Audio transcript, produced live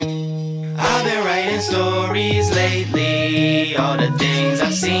stories lately. All the things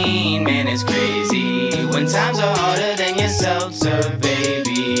I've seen, man, it's crazy. When times are harder than your Seltzer,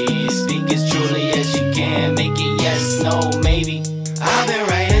 baby. Speak as truly as you can, make it yes, no, maybe. I've been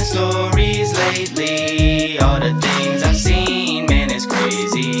writing stories lately. All the things I've seen, man, it's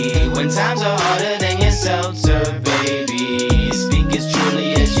crazy. When times are harder than your Seltzer, baby. Speak as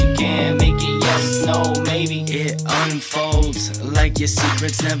truly as you can, make it yes, no, maybe. It unfolds like your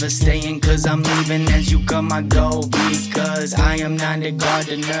secrets never staying, cause I'm leaving as you come, I go. Because I am not the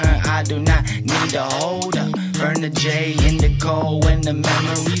gardener, I do not need a hold up. Burn the J in the cold when the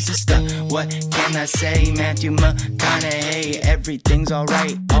memories are stuck. What can I say? Matthew McConaughey. Everything's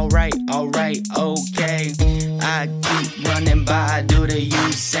alright, alright, alright, okay. I keep running by, do the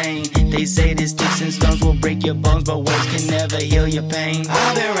Usain. They say this sticks and stones will break your bones, but words can never heal your pain.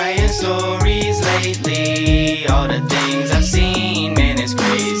 I've been writing stories lately. All the things I've seen, man, it's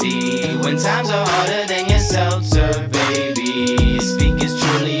crazy. When times are harder than your Seltzer, baby. Speak as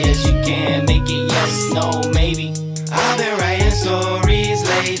truly as you can, make it yes, no, maybe. I've been writing stories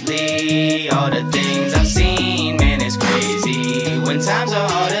lately. All the things I've seen, man, it's crazy. When times are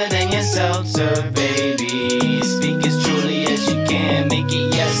harder than your Seltzer, baby. Speak as truly as you can, make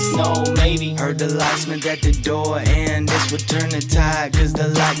it yes, no, maybe. Heard the locksmith at the door, and this would turn the tide. Cause the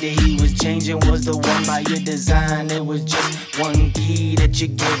lock that he was changing was the one by your design. It was just one key that you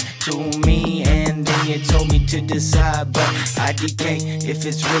gave to me, and then you told me to decide. But I decay if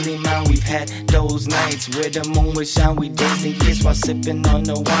it's really mine. We've had those nights where the moon would shine. We danced and kissed while sipping on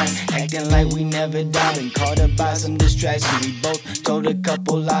the wine, acting like we never died. Been caught up by some distraction. We both told a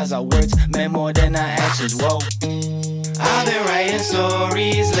couple lies. Our words meant more than our actions. Whoa. I've been writing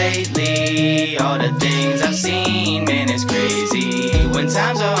stories lately. All the things I've seen, man, it's crazy. When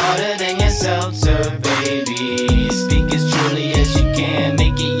times are harder than your Seltzer, baby. Speak as truly as you can,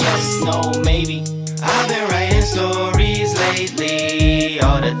 make it yes, no, maybe. I've been writing stories lately.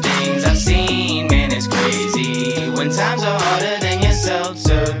 All the things I've seen, man, it's crazy. When times are